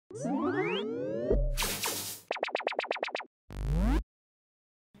Yeah,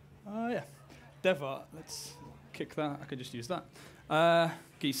 DevArt, let's kick that. I could just use that.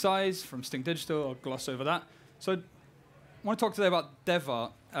 Gui Seiz from Stinkdigital, I'll gloss over that. So I want to talk today about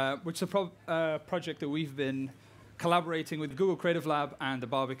DevArt, which is a project that we've been collaborating with Google Creative Lab and the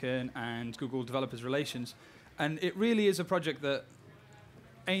Barbican and Google Developers Relations. And it really is a project that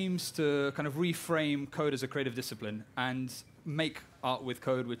aims to kind of reframe code as a creative discipline and make art with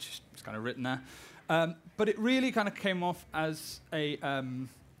code, which is kind of written there. But it really kind of came off as a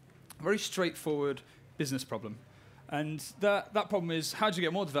very straightforward business problem. And that problem is, how do you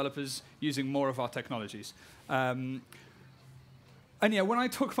get more developers using more of our technologies? And yeah, when I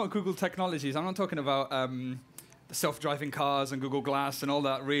talk about Google technologies, I'm not talking about the self-driving cars and Google Glass and all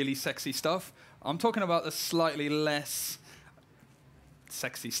that really sexy stuff. I'm talking about the slightly less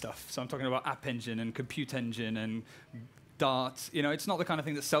sexy stuff. So I'm talking about App Engine and Compute Engine and Dart. You know, it's not the kind of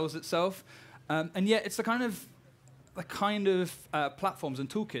thing that sells itself. And yet it's the kind of platforms and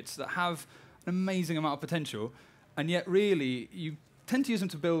toolkits that have an amazing amount of potential. And yet really, you tend to use them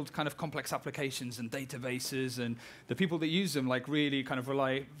to build kind of complex applications and databases, and the people that use them like really kind of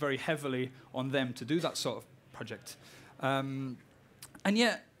rely very heavily on them to do that sort of project. And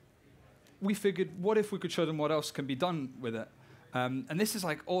yet, we figured, what if we could show them what else can be done with it? And this is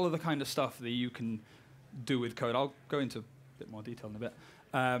like all of the kind of stuff that you can do with code. I'll go into a bit more detail in a bit.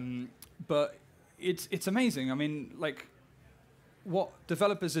 But it's amazing. I mean, like, what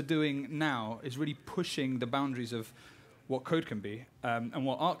developers are doing now is really pushing the boundaries of what code can be and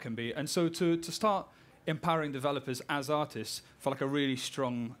what art can be. And so to start empowering developers as artists felt like a really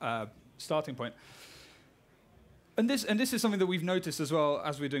strong starting point. And this is something that we've noticed as well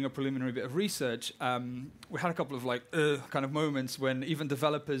as we're doing a preliminary bit of research. We had a couple of like kind of moments when even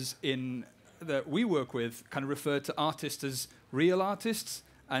developers that we work with kind of refer to artists as real artists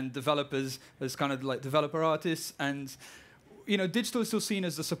and developers as kind of like developer artists. And you know, digital is still seen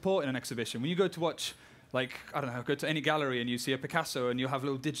as the support in an exhibition. When you go to watch, like, I don't know, go to any gallery and you see a Picasso and you'll have a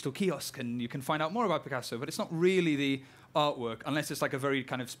little digital kiosk and you can find out more about Picasso, but it's not really the artwork unless it's like a very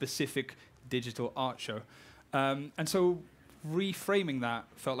kind of specific digital art show. And so reframing that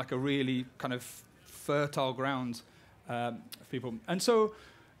felt like a really kind of fertile ground for people. And so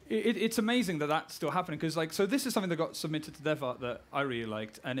it's amazing that that's still happening, because like, so this is something that got submitted to DevArt that I really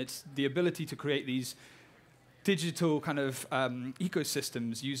liked, and it's the ability to create these digital kind of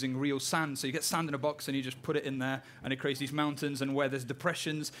ecosystems using real sand. So you get sand in a box and you just put it in there and it creates these mountains, and where there's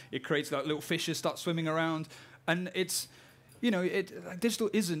depressions, it creates like little fishes start swimming around. And it's, you know, like, digital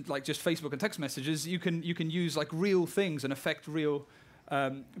isn't like just Facebook and text messages. You can use like real things and affect real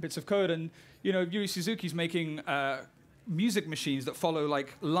bits of code. And you know, Yuri Suzuki's making music machines that follow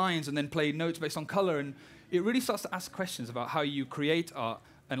like lines and then play notes based on color. And it really starts to ask questions about how you create art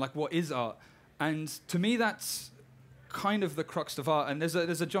and like what is art. And to me, that's kind of the crux of art. And there's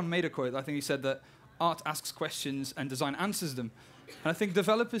a John Maeder quote. I think he said that art asks questions and design answers them. And I think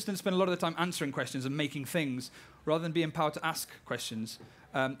developers tend to spend a lot of the time answering questions and making things rather than be empowered to ask questions.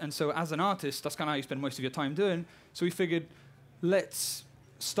 And so as an artist, that's kind of how you spend most of your time doing. So we figured, let's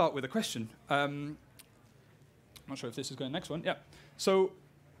start with a question. I'm not sure if this is going next one. Yeah. So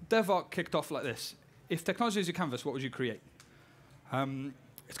DevArt kicked off like this. If technology is your canvas, what would you create?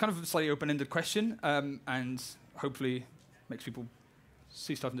 It's kind of a slightly open-ended question, and hopefully makes people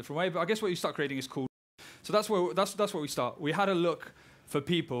see stuff in a different way. But I guess what you start creating is cool. So that's where we start. We had a look for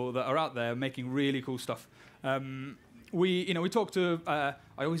people that are out there making really cool stuff. We talked to, I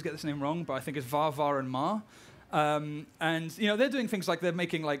always get this name wrong, but I think it's Var and Ma. And you know, they're doing things like they're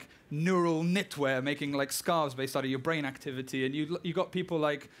making like neural knitwear, making like scarves based out of your brain activity. And you got people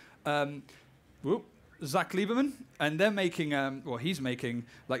like Zach Lieberman, and they're making, he's making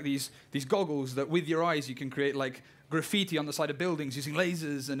like these goggles that with your eyes you can create like graffiti on the side of buildings using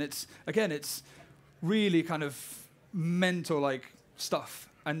lasers. And it's really kind of mental like stuff.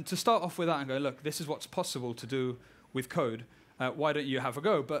 And to start off with that and go, look, this is what's possible to do with code. Why don't you have a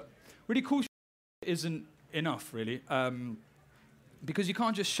go? But really cool isn't enough, really, because you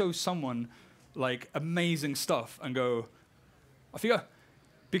can't just show someone like amazing stuff and go, off you go,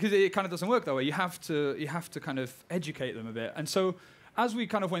 because it kind of doesn't work that way. You have to kind of educate them a bit. And so as we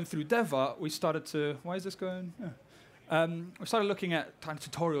kind of went through DevArt, we started to, why is this going? Yeah. We started looking at kind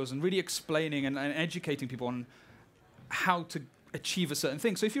of tutorials and really explaining and educating people on how to achieve a certain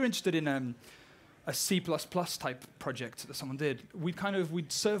thing. So if you're interested in a C++ type project that someone did,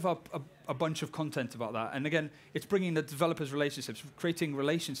 we'd serve up a bunch of content about that. And again, it's bringing the developers' relationships, creating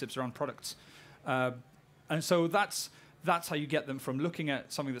relationships around products. And so that's how you get them from looking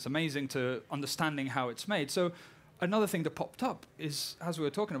at something that's amazing to understanding how it's made. So another thing that popped up is, as we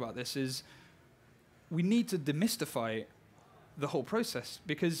were talking about this, is we need to demystify the whole process,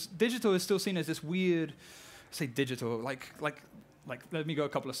 because digital is still seen as this weird, say digital, like let me go a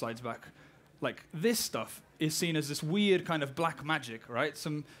couple of slides back. Like this stuff is seen as this weird kind of black magic, right?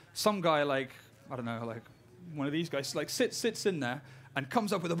 Some guy like, I don't know, like one of these guys like sits in there and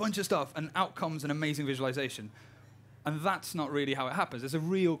comes up with a bunch of stuff, and out comes an amazing visualization. And that's not really how it happens. There's a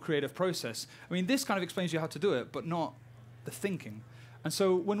real creative process. I mean, this kind of explains you how to do it, but not the thinking. And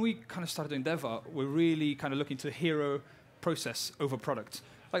so when we kind of started doing DevArt, we're really kind of looking to hero process over product.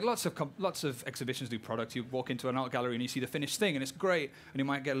 Like lots of exhibitions do product. You walk into an art gallery and you see the finished thing, and it's great, and you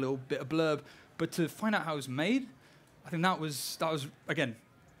might get a little bit of blurb. But to find out how it's made, I think that was again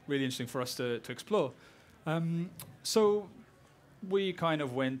really interesting for us to explore. So we kind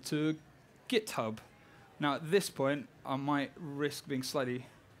of went to GitHub. Now at this point, I might risk being slightly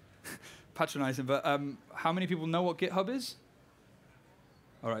patronizing, but how many people know what GitHub is?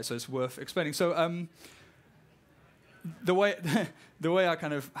 All right, so it's worth explaining. So the way I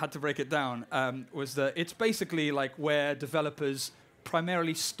kind of had to break it down was that it's basically like where developers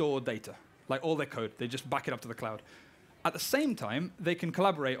primarily store data, like all their code. They just back it up to the cloud. At the same time, they can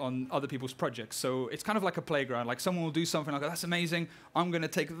collaborate on other people's projects. So it's kind of like a playground. Like someone will do something, like, that's amazing. I'm going to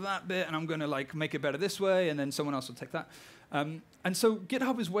take that bit, and I'm going to like make it better this way, and then someone else will take that. And so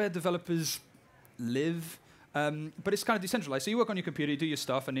GitHub is where developers live, but it's kind of decentralized. So you work on your computer, you do your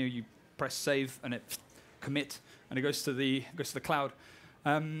stuff, and you press save, and it commit, and it goes to the cloud.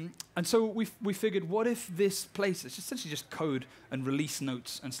 And so we figured, what if this place, it's essentially just code and release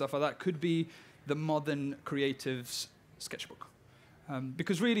notes and stuff like that, could be the modern creative's sketchbook.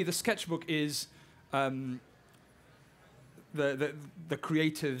 Because really the sketchbook is the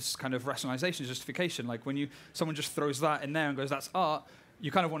creative's kind of rationalization, justification. Like when someone just throws that in there and goes, that's art,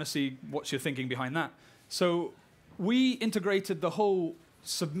 you kind of want to see what's your thinking behind that. So we integrated the whole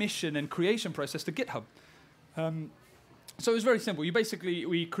submission and creation process to GitHub. So it was very simple.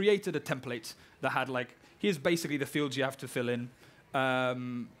 We created a template that had like, here's basically the fields you have to fill in,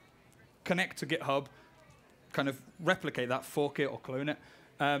 connect to GitHub, kind of replicate that, fork it or clone it.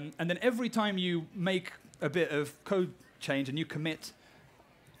 And then every time you make a bit of code change and you commit,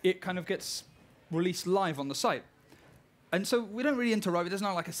 it kind of gets released live on the site. And so we don't really interrupt. There's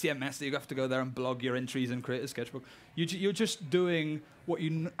not like a CMS that you have to go there and blog your entries and create a sketchbook. You're just doing what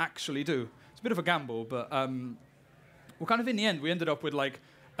you actually do. It's a bit of a gamble, but well, kind of in the end, we ended up with like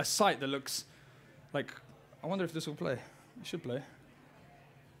a site that looks like, I wonder if this will play. It should play.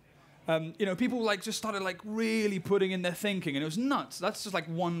 People like just started like really putting in their thinking, and it was nuts. That's just like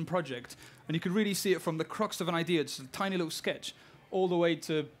one project, and you could really see it from the crux of an idea, just a tiny little sketch, all the way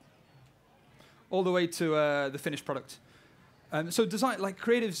to the finished product. So design, like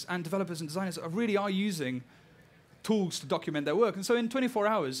creatives and developers and designers really are using tools to document their work. And so in 24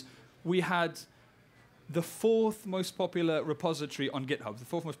 hours, we had the 4th most popular repository on GitHub, the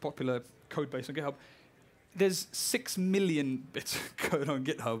 4th most popular code base on GitHub. There's 6 million bits of code on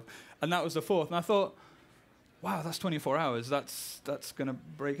GitHub, and that was the 4th. And I thought, wow, that's 24 hours. That's going to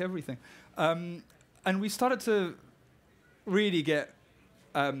break everything. And we started to really get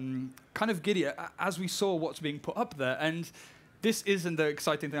kind of giddy as we saw what's being put up there. And this isn't the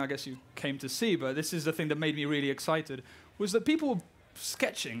exciting thing I guess you came to see, but this is the thing that made me really excited, was that people were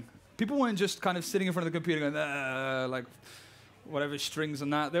sketching. People weren't just kind of sitting in front of the computer going, like, whatever strings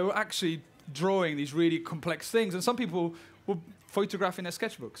and that. They were actually drawing these really complex things. And some people were photographing their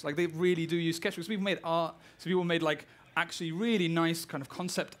sketchbooks. Like, they really do use sketchbooks. People made art. So people made, like, actually really nice kind of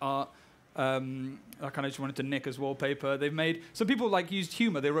concept art. I kind of just wanted to nick as wallpaper. They've made, some people like used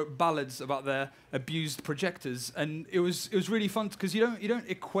humor. They wrote ballads about their abused projectors, and it was really fun because you don't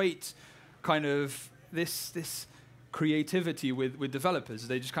equate kind of this creativity with developers.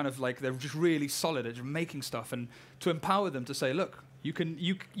 They just kind of like, they're just really solid at just making stuff, and to empower them to say, look, you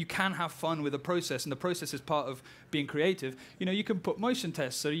can have fun with the process, and the process is part of being creative. You can put motion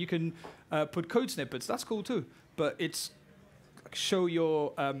tests, so you can put code snippets. That's cool too, but it's like, show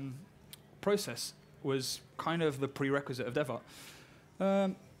your process was kind of the prerequisite of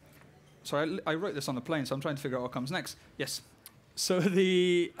DevArt. Sorry, I wrote this on the plane, so I'm trying to figure out what comes next. Yes. So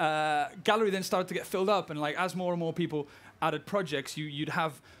the gallery then started to get filled up, and like as more and more people added projects, you'd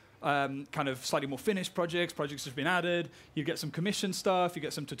have kind of slightly more finished projects just been added. You get some commission stuff, you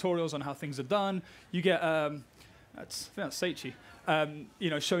get some tutorials on how things are done. You get, I think that's Seichi,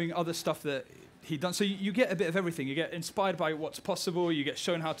 showing other stuff that he'd done. So you get a bit of everything. You get inspired by what's possible. You get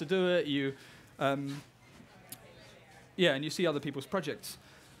shown how to do it. And you see other people's projects.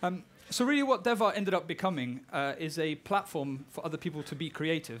 So really what DevArt ended up becoming is a platform for other people to be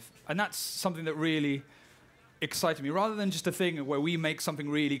creative. And that's something that really excited me. Rather than just a thing where we make something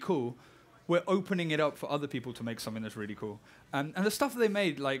really cool, we're opening it up for other people to make something that's really cool. And the stuff that they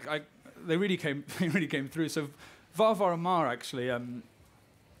made, like, they really came through. So Varvar Amar, actually, I'm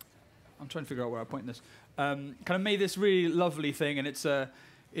trying to figure out where I point this, kind of made this really lovely thing, and it's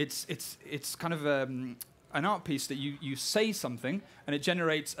kind of an art piece that you say something, and it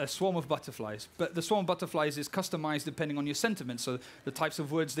generates a swarm of butterflies. But the swarm of butterflies is customized depending on your sentiment. So the types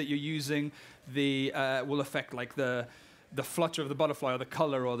of words that you're using will affect like the flutter of the butterfly, or the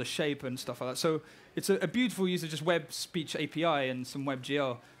color, or the shape, and stuff like that. So it's a beautiful use of just web speech API and some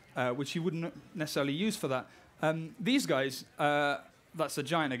WebGL, which you wouldn't necessarily use for that. These guys, that's a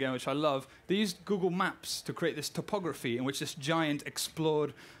giant again, which I love. They used Google Maps to create this topography in which this giant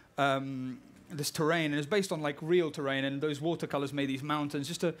explored this terrain, and it's based on like real terrain, and those watercolors made these mountains.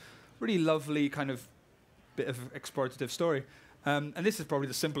 Just a really lovely kind of bit of explorative story. And this is probably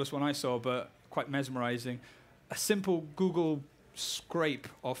the simplest one I saw, but quite mesmerizing. A simple Google scrape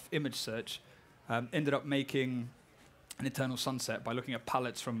of image search ended up making an eternal sunset by looking at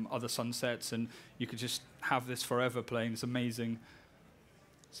palettes from other sunsets, and you could just have this forever playing this amazing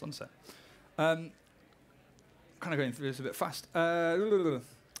sunset. Kind of going through this a bit fast.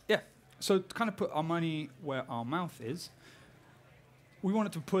 Yeah, so to kind of put our money where our mouth is, we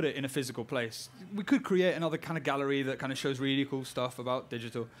wanted to put it in a physical place. We could create another kind of gallery that kind of shows really cool stuff about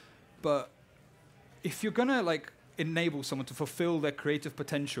digital, but if you're gonna like enable someone to fulfill their creative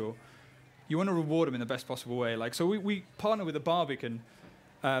potential, you want to reward them in the best possible way. Like, so we partner with the Barbican,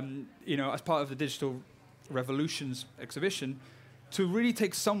 you know, as part of the Digital Revolutions exhibition, to really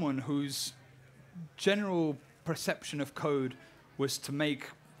take someone whose general perception of code was to make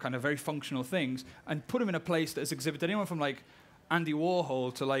kind of very functional things, and put them in a place that has exhibited anyone from like Andy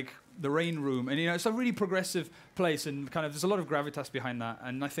Warhol to like the Rain Room, and you know, it's a really progressive place, and kind of there's a lot of gravitas behind that,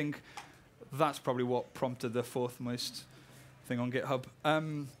 and I think that's probably what prompted the fourth most thing on GitHub.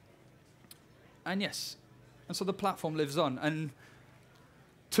 And yes, and so the platform lives on. And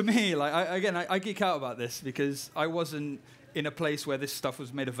to me, like I geek out about this because I wasn't in a place where this stuff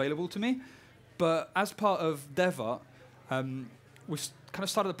was made available to me. But as part of DevArt, we kind of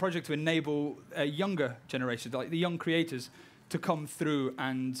started the project to enable a younger generation, like the young creators, to come through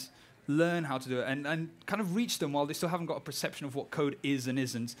and learn how to do it, and kind of reach them while they still haven't got a perception of what code is and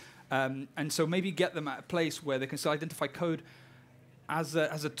isn't. And so maybe get them at a place where they can still identify code as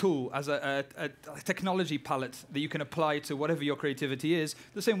a tool, as a technology palette that you can apply to whatever your creativity is,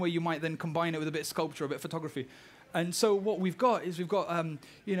 the same way you might then combine it with a bit of sculpture, a bit of photography. And so what we've got is you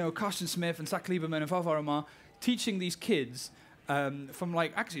know, Carsten Smith and Zach Lieberman and Varvar Amar teaching these kids from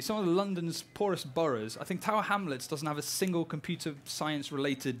like actually some of London's poorest boroughs. I think Tower Hamlets doesn't have a single computer science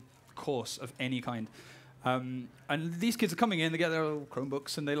related course of any kind. And these kids are coming in, they get their little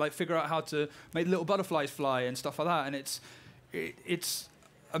Chromebooks, and they like figure out how to make little butterflies fly and stuff like that. And it's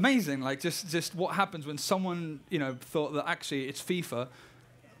amazing, like just what happens when someone, you know, thought that actually it's FIFA,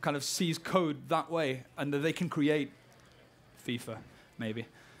 kind of sees code that way, and that they can create FIFA, maybe.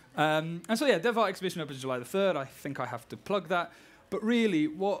 And so yeah, DevArt exhibition opens July the 3rd. I think I have to plug that. But really,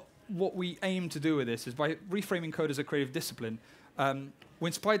 what we aim to do with this is by reframing code as a creative discipline, we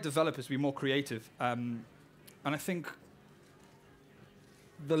inspire developers to be more creative. And I think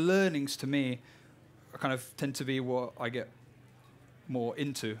the learnings to me kind of tend to be what I get more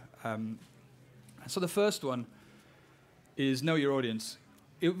into. So the first one is know your audience.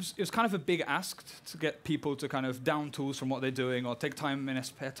 It was kind of a big ask to get people to kind of down tools from what they're doing, or take time in their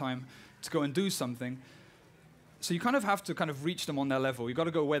spare time to go and do something. So you kind of have to kind of reach them on their level. You've got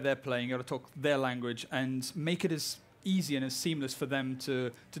to go where they're playing. You've got to talk their language and make it as easy and as seamless for them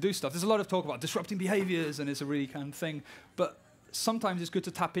to do stuff. There's a lot of talk about disrupting behaviors, and it's a really kind of thing. But sometimes it's good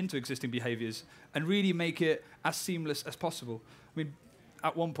to tap into existing behaviors and really make it as seamless as possible. I mean,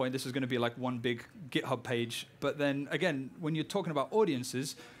 at one point, this was going to be like one big GitHub page. But then, again, when you're talking about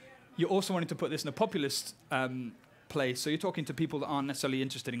audiences, you're also wanting to put this in a populist place. So you're talking to people that aren't necessarily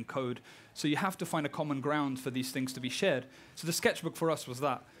interested in code. So you have to find a common ground for these things to be shared. So the sketchbook for us was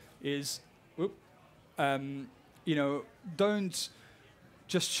that, is, you know, don't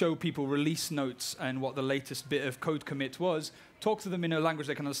just show people release notes and what the latest bit of code commit was. Talk to them in a language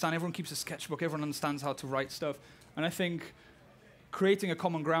they can understand. Everyone keeps a sketchbook. Everyone understands how to write stuff. And I think creating a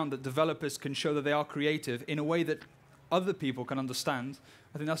common ground that developers can show that they are creative in a way that other people can understand,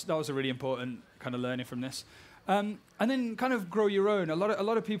 I think that was a really important kind of learning from this. And then kind of grow your own. A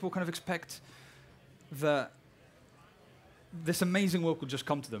lot of people kind of expect that this amazing work will just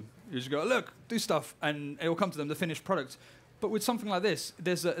come to them. You just go, look, do stuff, and it will come to them, the finished product. But with something like this,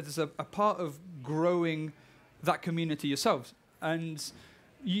 there's a part of growing that community yourselves. And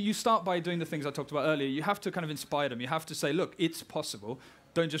you start by doing the things I talked about earlier. You have to kind of inspire them. You have to say, look, it's possible.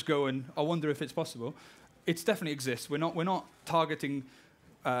 Don't just go and, I wonder if it's possible. It definitely exists. We're not targeting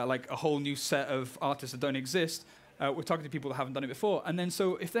like a whole new set of artists that don't exist. We're targeting people that haven't done it before. And then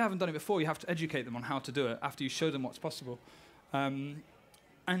so if they haven't done it before, you have to educate them on how to do it after you show them what's possible.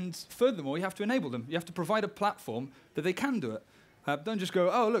 And furthermore, you have to enable them. You have to provide a platform that they can do it. Don't just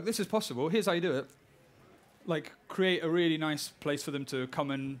go, oh, look, this is possible. Here's how you do it. Like, create a really nice place for them to come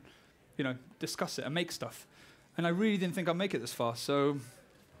and, discuss it and make stuff. And I really didn't think I'd make it this far. So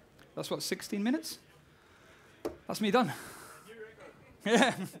that's what, 16 minutes? That's me done.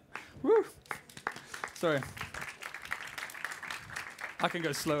 Yeah. Woo. Sorry. I can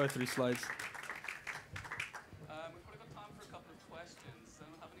go slower through slides. We've probably got time for a couple of questions. So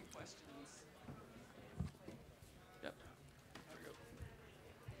have any questions? Yep. There we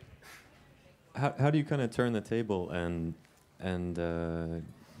go. How do you kind of turn the table and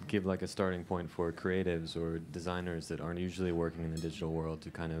give like a starting point for creatives or designers that aren't usually working in the digital world to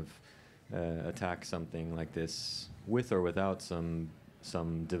kind of attack something like this with or without some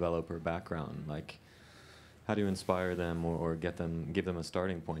developer background? Like, how do you inspire them or give them a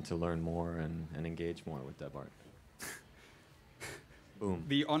starting point to learn more and engage more with DevArt? Boom.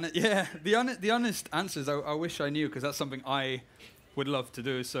 The honest answers I wish I knew, because that's something I would love to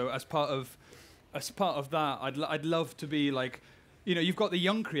do. So as part of that, I'd love to be like, you've got the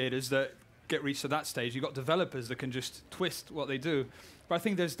young creators that get reached to that stage. You've got developers that can just twist what they do. But I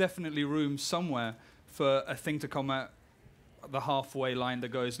think there's definitely room somewhere for a thing to come at the halfway line that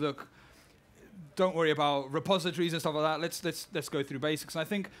goes, look, don't worry about repositories and stuff like that. Let's go through basics. And I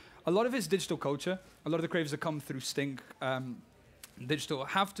think a lot of it's digital culture. A lot of the creatives that come through Stink Digital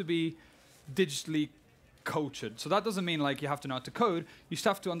have to be digitally cultured. So that doesn't mean like you have to know how to code. You just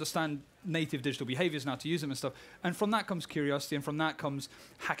have to understand native digital behaviors and how to use them and stuff. And from that comes curiosity, and from that comes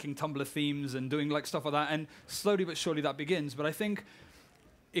hacking Tumblr themes and doing like stuff like that. And slowly but surely that begins. But I think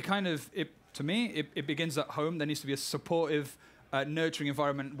to me, it begins at home. There needs to be a supportive, nurturing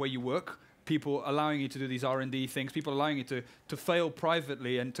environment where you work. People allowing you to do these R&D things, people allowing you to fail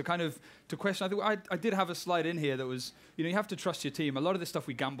privately and to kind of to question. I think I did have a slide in here that was, you have to trust your team. A lot of this stuff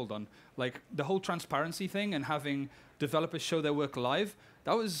we gambled on, like the whole transparency thing and having developers show their work live.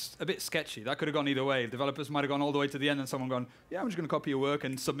 That was a bit sketchy. That could have gone either way. Developers might have gone all the way to the end and someone gone, yeah, I'm just going to copy your work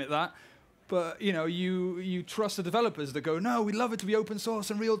and submit that. But you trust the developers that go, no, we love it to be open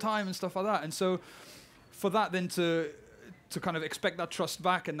source and real time and stuff like that. And so for that then to kind of expect that trust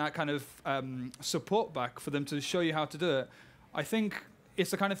back and that kind of support back for them to show you how to do it, I think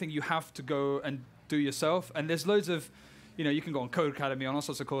it's the kind of thing you have to go and do yourself. And there's loads of, you can go on Code Academy, on all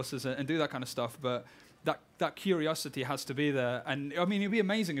sorts of courses and do that kind of stuff, but that curiosity has to be there. And I mean, it'd be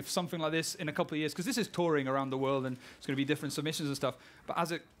amazing if something like this in a couple of years, because this is touring around the world and it's going to be different submissions and stuff, but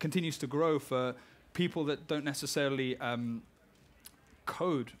as it continues to grow for people that don't necessarily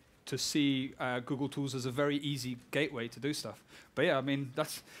code, to see Google Tools as a very easy gateway to do stuff. But yeah, I mean,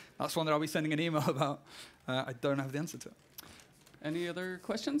 that's one that I'll be sending an email about. I don't have the answer to it. Any other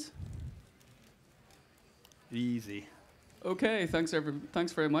questions? Easy. Okay, thanks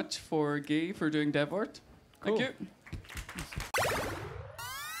very much for Guy for doing DevArt. Cool. Thank you.